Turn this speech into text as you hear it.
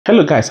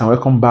Hello guys, and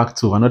welcome back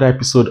to another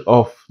episode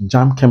of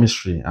JAMB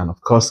Chemistry. And of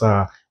course, we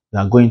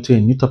are going to a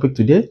new topic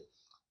today: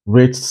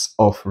 rates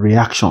of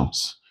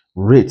reactions.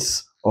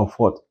 Rates of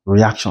what?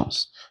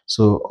 Reactions.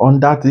 So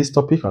under this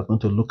topic, we're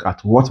going to look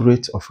at what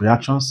rate of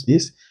reactions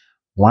is,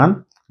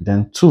 one.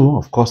 Then two,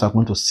 of course, I'm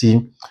going to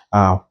see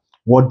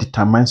what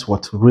determines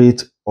what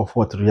rate of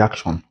what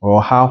reaction,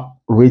 or how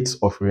rates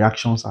of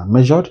reactions are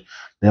measured.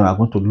 Then we're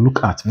going to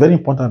look at, very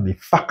importantly,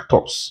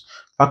 factors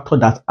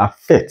that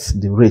affect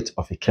the rate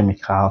of a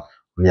chemical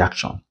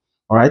reaction.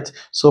 All right,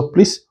 so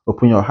please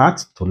open your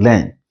heart to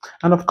learn.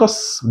 And of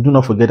course, do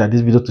not forget that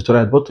this video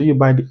tutorial is brought to you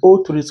by the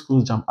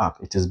O3SCHOOLS JAMB app.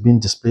 It is being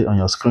displayed on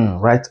your screen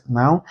right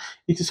now.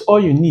 It is all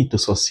you need to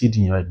succeed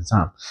in your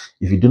exam.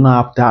 If you do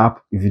not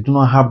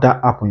have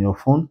that app on your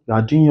phone, you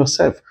are doing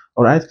yourself.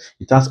 All right,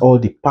 it has all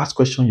the past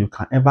questions you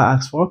can ever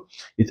ask for.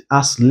 It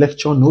has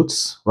lecture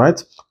notes,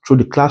 right, through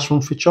the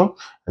classroom feature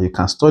that you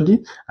can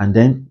study. And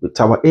then with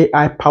our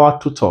AI powered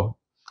tutor,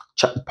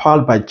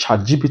 powered by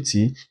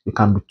ChatGPT, you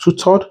can be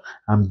tutored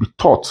and be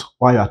taught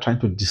while you are trying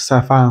to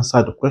decipher and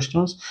answer the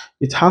questions.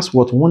 It has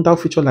what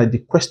wonderful feature like the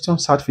question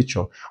search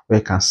feature, where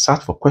you can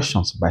search for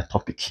questions by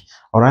topic.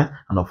 All right,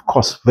 and of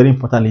course, very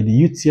importantly,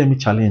 the UTME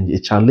challenge, a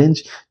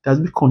challenge that has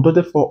been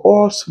conducted for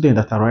all students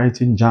that are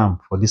writing JAMB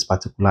for this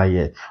particular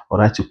year. All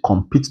right, to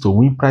compete to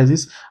win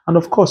prizes, and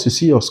of course, you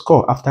see your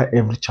score after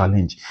every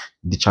challenge.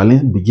 The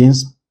challenge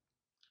begins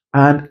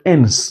and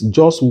ends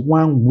just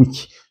 1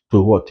 week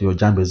to your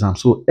JAMB exam.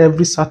 So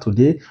every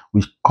Saturday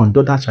we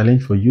conduct that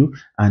challenge for you,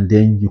 and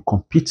then you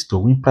compete to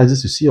win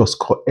prizes. You see your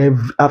score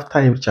after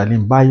every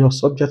challenge by your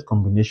subject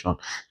combination.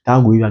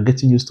 That way you are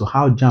getting used to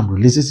how JAMB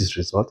releases its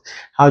result,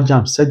 how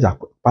JAMB set their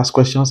past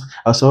questions,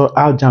 also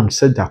how JAMB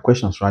set their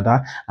questions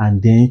rather,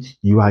 and then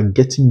you are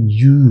getting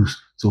used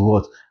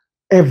to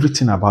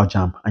everything about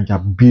JAMB, and you're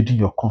building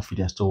your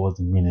confidence towards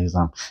the main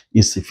exam.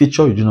 It's a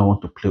feature you do not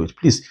want to play with.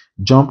 Please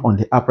jump on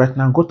the app right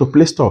now, go to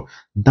Play Store,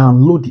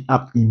 download the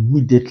app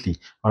immediately,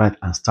 all right,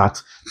 and start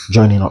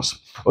joining us.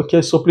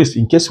 Okay, so please,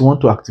 in case you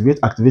want to activate,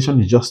 activation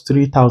is just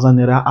 3,000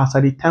 naira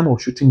after the time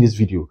of shooting this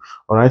video.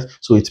 All right,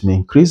 so it may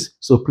increase,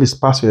 so please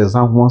pass your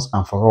exam once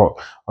and for all.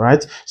 All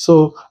right,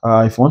 so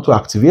if you want to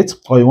activate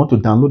or you want to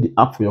download the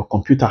app for your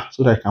computer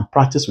so that you can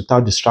practice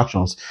without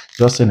distractions,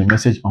 just send a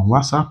message on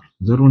WhatsApp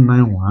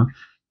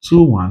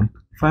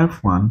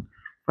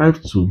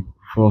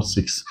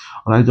 091-2151-5246.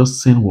 All right,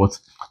 just send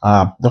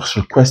just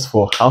request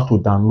for how to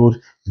download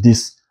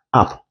this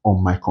app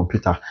on my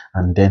computer,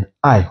 and then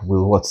I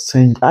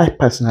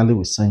personally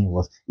will send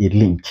you a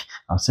link.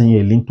 I'll send you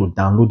a link to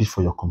download it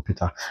for your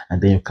computer,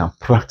 and then you can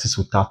practice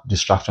without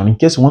distraction. In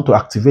case you want to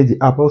activate the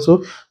app,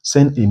 also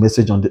send a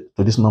message to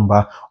this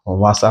number on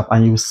WhatsApp,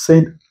 and you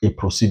send a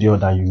procedure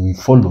that you will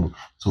follow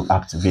to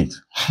activate.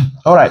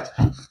 All right,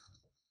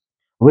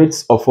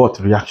 rates of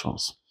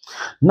reactions.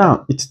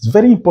 Now, it is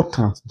very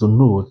important to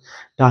know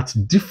that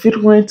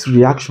different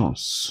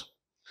reactions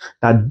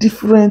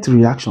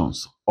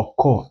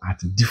occur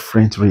at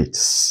different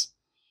rates.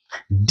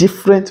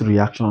 Different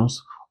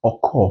reactions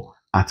occur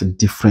at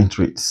different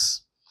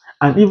rates.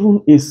 And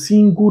even a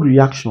single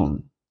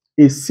reaction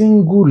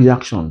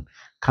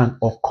can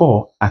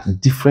occur at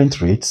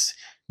different rates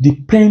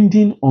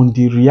depending on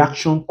the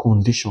reaction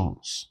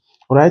conditions.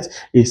 All right?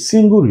 A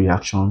single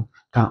reaction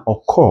can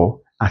occur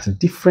at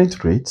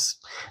different rates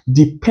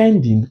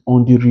depending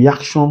on the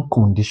reaction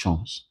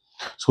conditions.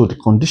 So the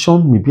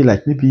condition may be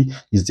like, maybe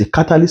is the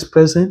catalyst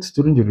present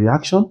during the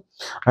reaction,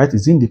 right?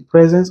 Is in the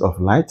presence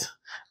of light,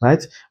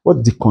 right?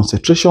 What's the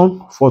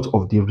concentration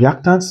of the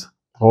reactants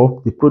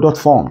or the product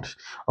formed?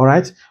 All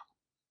right,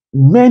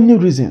 many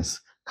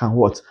reasons can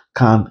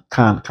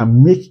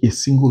make a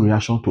single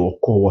reaction to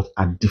occur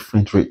at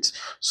different rates.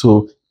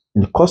 So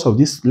in the course of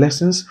these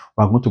lessons,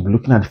 we're going to be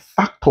looking at the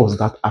factors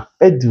that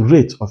affect the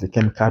rate of a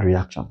chemical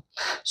reaction.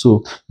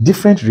 So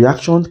different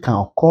reactions can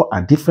occur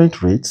at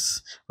different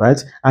rates,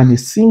 right? And a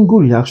single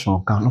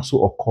reaction can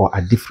also occur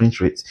at different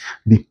rates,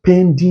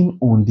 depending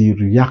on the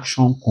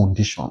reaction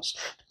conditions,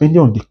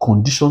 depending on the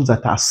conditions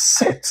that are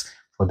set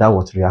for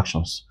that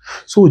reactions.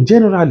 So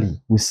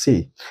generally, we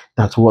say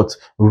that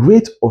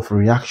rate of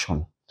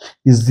reaction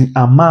is the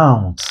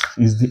amount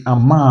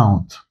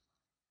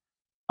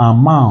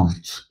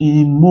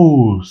in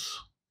moles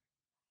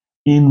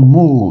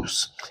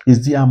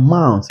is the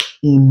amount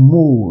in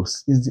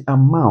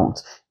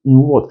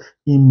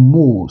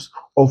moles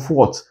of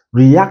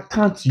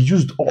reactants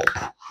used up,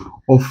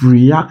 of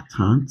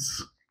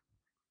reactants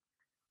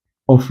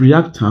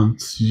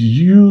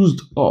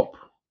used up,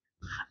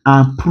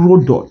 and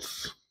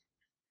products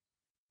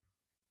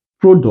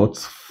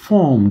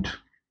formed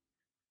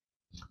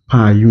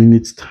per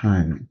unit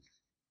time.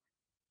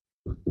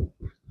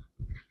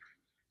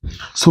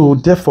 So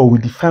therefore, we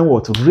define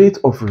rate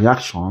of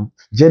reaction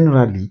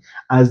generally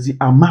as the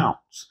amount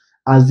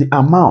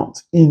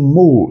in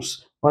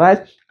moles, all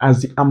right,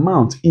 as the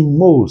amount in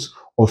moles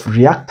of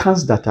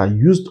reactants that are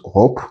used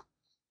up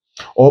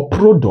or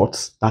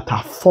products that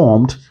are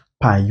formed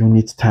per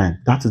unit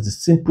time. That is the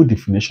simple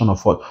definition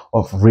of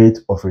rate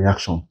of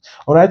reaction.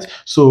 All right,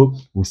 so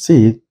we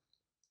say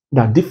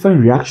that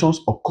different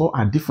reactions occur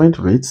at different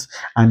rates,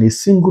 and a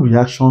single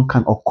reaction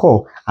can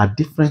occur at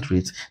different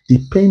rates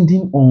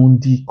depending on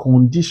the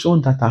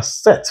conditions that are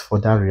set for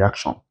that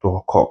reaction to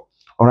occur.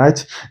 All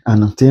right,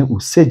 and then we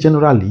say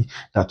generally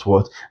that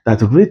that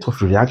the rate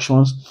of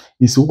reactions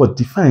is what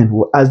defined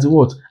as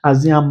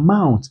as the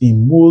amount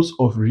in moles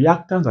of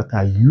reactants that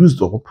are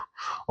used up,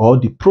 or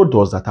the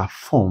products that are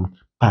formed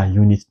per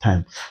unit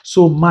time.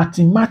 So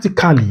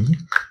mathematically,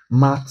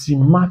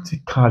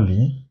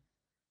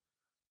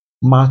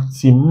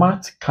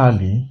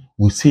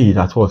 we say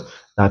that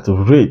that the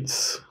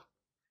rates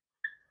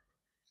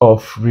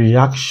of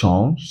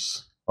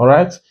reactions, all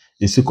right,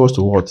 is equals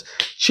to what?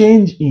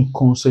 Change in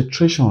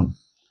concentration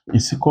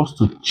is equals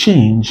to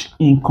change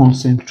in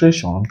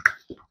concentration,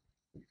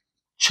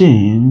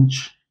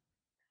 change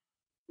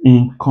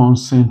in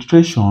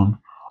concentration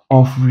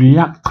of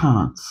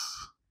reactants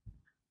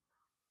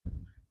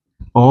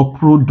or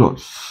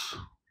products,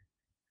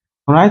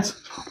 all right,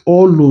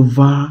 all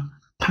over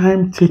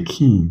time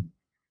taken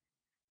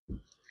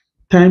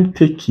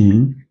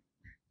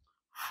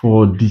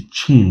for the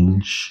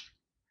change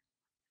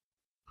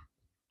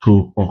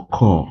to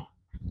occur.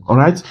 All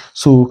right,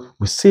 so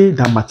we say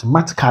that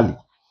mathematically,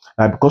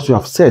 because we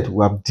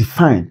have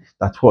defined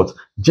that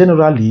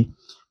generally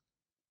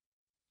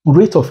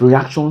rate of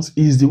reactions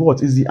is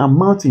the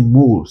amount in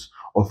moles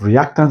of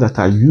reactants that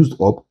are used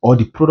up, or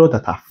the product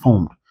that are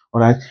formed,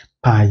 all right,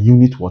 per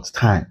unit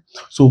time.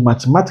 So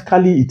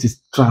mathematically it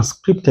is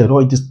transcripted,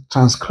 or it is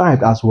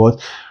transcribed as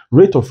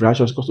rate of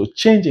reactions equals to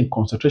change in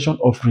concentration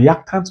of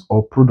reactants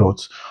or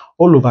products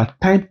all over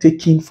time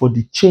taken for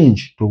the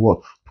change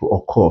to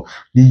occur.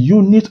 The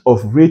unit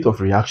of rate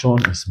of reaction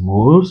is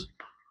moles,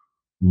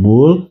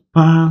 mole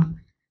per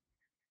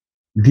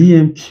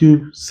dm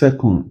cube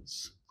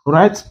seconds. All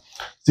right,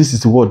 this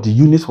is the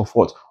unit of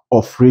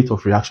of rate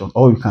of reaction,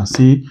 or you can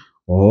say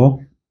or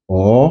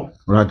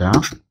rather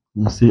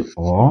you say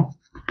or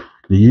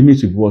the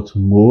unit of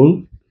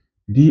mole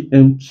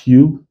dm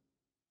cube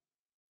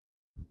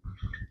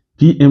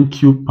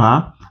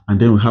per, and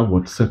then we have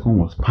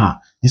second per.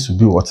 This will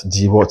be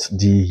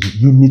the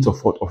unit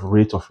of of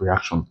rate of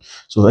reaction.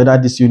 So either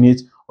this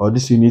unit or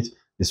this unit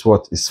is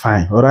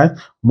fine. All right,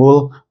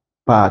 mole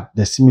per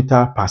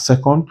decimeter per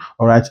second,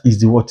 all right, is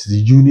the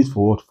unit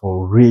for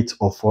rate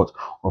of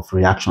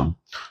reaction.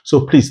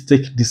 So please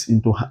take this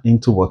into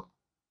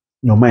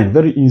your mind.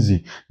 Very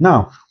easy.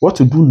 Now what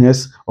to do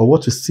next, or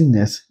what to see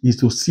next, is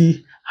to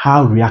see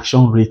how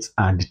reaction rates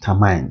are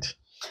determined.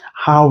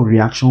 How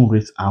reaction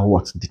rates are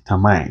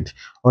determined.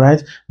 All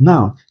right,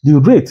 now the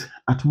rate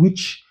at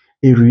which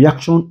a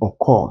reaction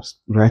occurs,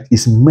 right,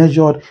 is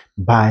measured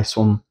by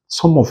some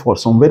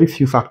very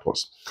few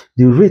factors.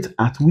 The rate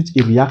at which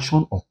a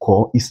reaction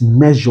occurs is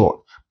measured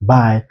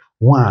by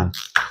one.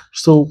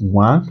 So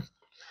one,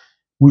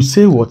 we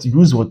say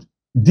use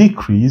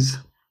decrease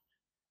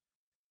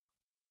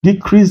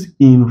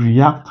in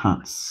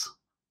reactants.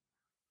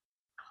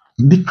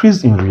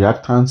 Decrease in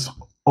reactants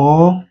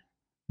or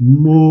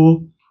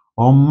mole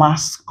or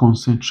mass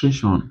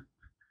concentration.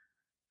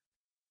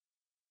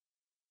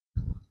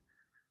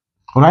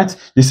 All right,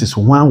 this is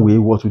one way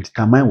to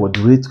determine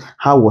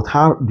how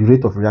the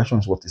rate of reaction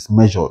is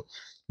measured.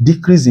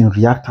 Decrease in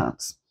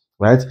reactants,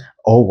 right,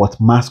 or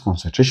mass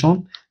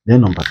concentration.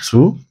 Then number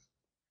two,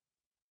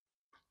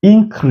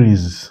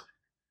 increase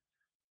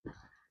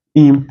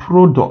in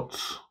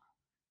products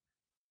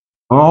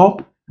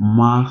or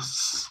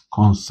mass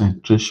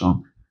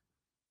concentration.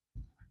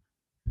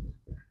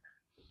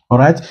 All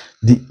right,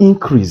 the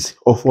increase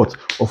of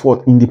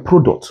in the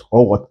product,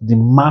 or the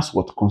mass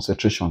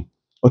concentration.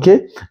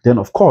 Okay, then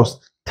of course,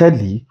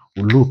 thirdly,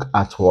 we look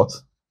at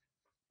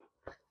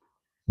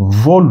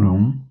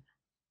volume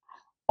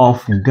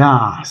of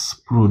gas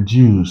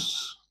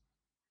produced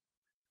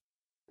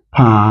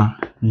per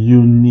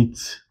unit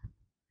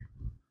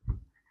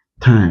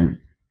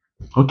time.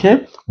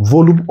 Okay,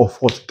 volume of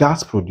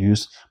gas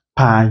produced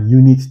per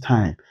unit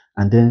time.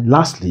 And then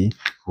lastly,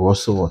 we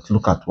also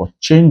look at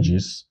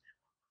changes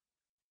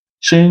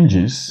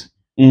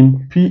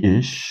in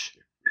pH,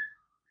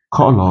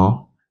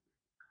 color,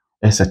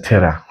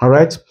 etc. All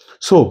right,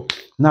 so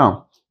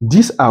now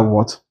these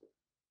are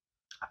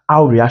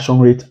how reaction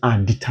rates are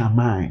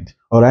determined.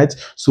 All right,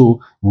 so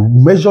we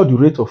measure the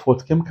rate of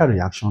chemical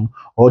reaction,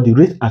 or the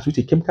rate at which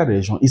a chemical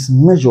reaction is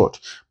measured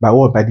by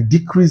by the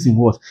decrease in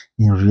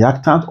in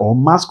reactant or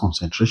mass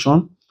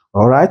concentration.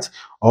 All right,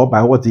 or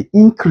by the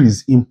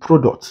increase in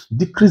product,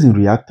 decrease in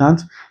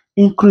reactant,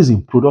 increase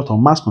in product or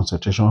mass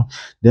concentration.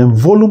 Then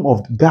volume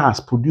of gas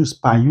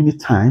produced per unit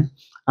time,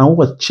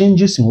 and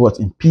changes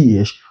in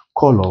pH,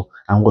 color,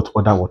 and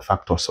other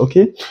factors.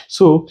 Okay,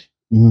 so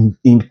in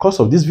the course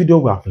of this video,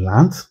 we have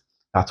learned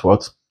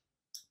that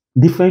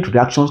different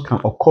reactions can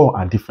occur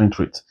at different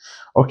rates.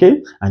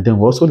 Okay, and then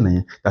we also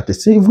learn that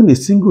even a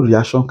single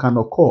reaction can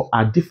occur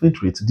at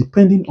different rates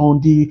depending on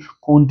the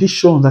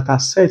conditions that are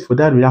set for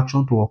that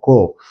reaction to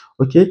occur.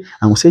 Okay,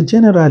 and we say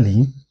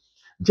generally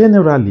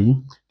Generally,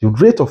 the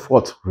rate of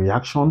what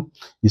reaction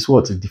is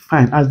what is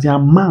defined as the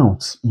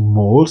amount in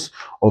moles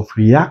of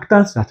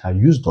reactants that are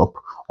used up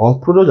or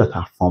products that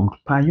are formed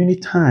per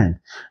unit time.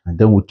 And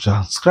then we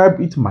transcribe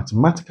it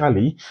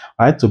mathematically,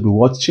 right, to be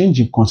what change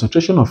in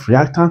concentration of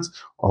reactants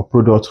or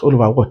products all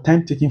over what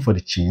time taken for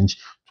the change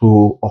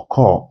to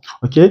occur.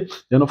 Okay,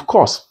 then of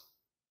course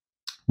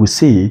we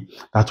say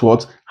that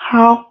what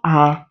how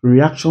are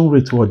reaction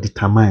rates were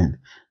determined.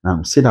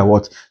 Now say that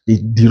what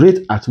the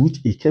rate at which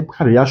a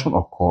chemical reaction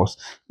occurs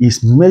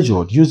is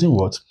measured using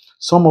what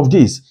some of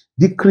these: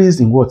 decrease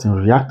in what in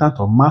reactant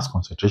or mass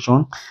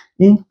concentration,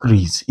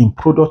 increase in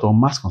product or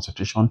mass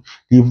concentration,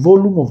 the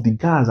volume of the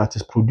gas that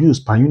is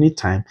produced per unit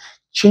time,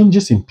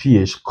 changes in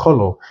pH,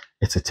 color,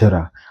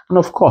 etc. And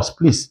of course,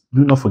 please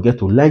do not forget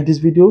to like this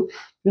video.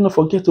 Do not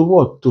forget to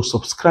what? To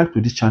subscribe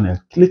to this channel.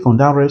 Click on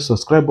that red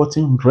subscribe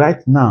button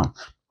right now.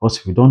 Because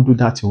if you don't do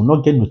that, you will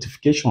not get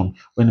notification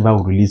whenever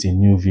we release a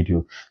new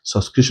video.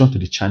 Subscription to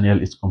the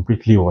channel is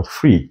completely what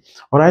free.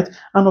 Alright?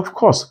 And of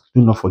course,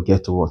 do not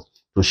forget to what?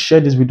 To share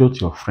this video to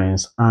your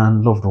friends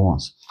and loved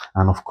ones.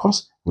 And of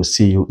course, we'll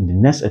see you in the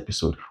next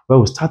episode where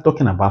we'll start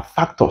talking about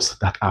factors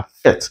that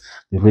affect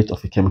the rate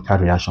of a chemical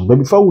reaction. But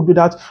before we do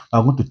that,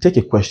 I'm going to take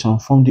a question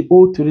from the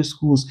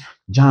O3SCHOOLS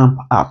JAMB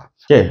app.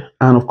 Yeah,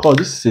 and of course,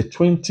 this is a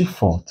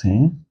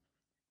 2014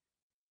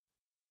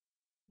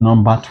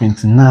 number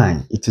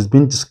 29. It is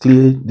being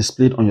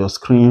displayed on your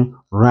screen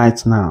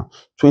right now.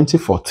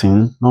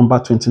 2014 number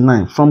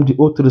 29 from the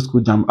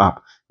O3SCHOOLS JAMB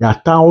app. There are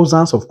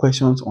thousands of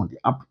questions on the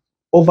app,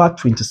 over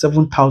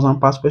 27,000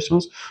 past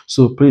questions.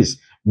 So please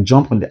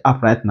jump on the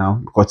app right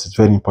now because it's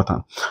very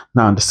important.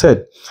 Now, they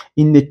said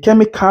in a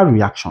chemical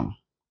reaction,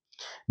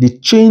 the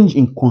change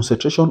in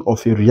concentration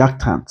of a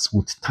reactant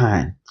with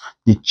time.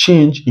 The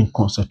change in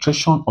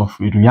concentration of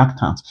a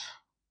reactant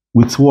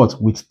with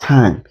what? With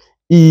time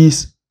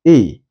is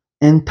A,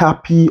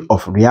 enthalpy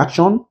of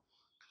reaction,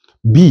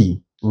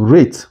 B,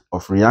 rate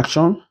of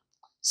reaction,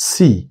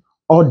 C,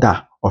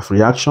 order of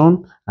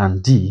reaction,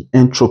 and D,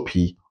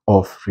 entropy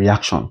of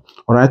reaction.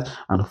 All right.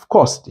 And of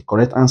course, the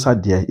correct answer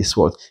there is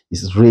what?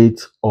 Is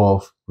rate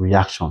of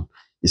reaction.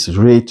 Is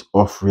rate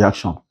of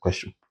reaction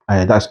question.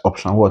 That's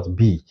option what?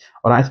 B.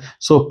 All right.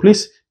 So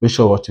please make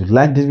sure what you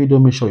like this video,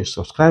 make sure you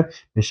subscribe,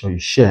 make sure you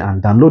share,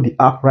 and download the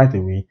app right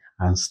away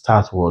and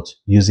start what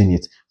using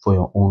it for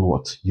your own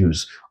what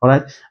use. All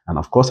right. And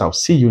of course, I'll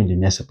see you in the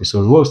next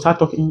episode where we'll start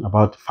talking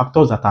about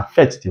factors that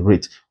affect the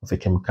rate of a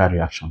chemical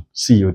reaction. See you.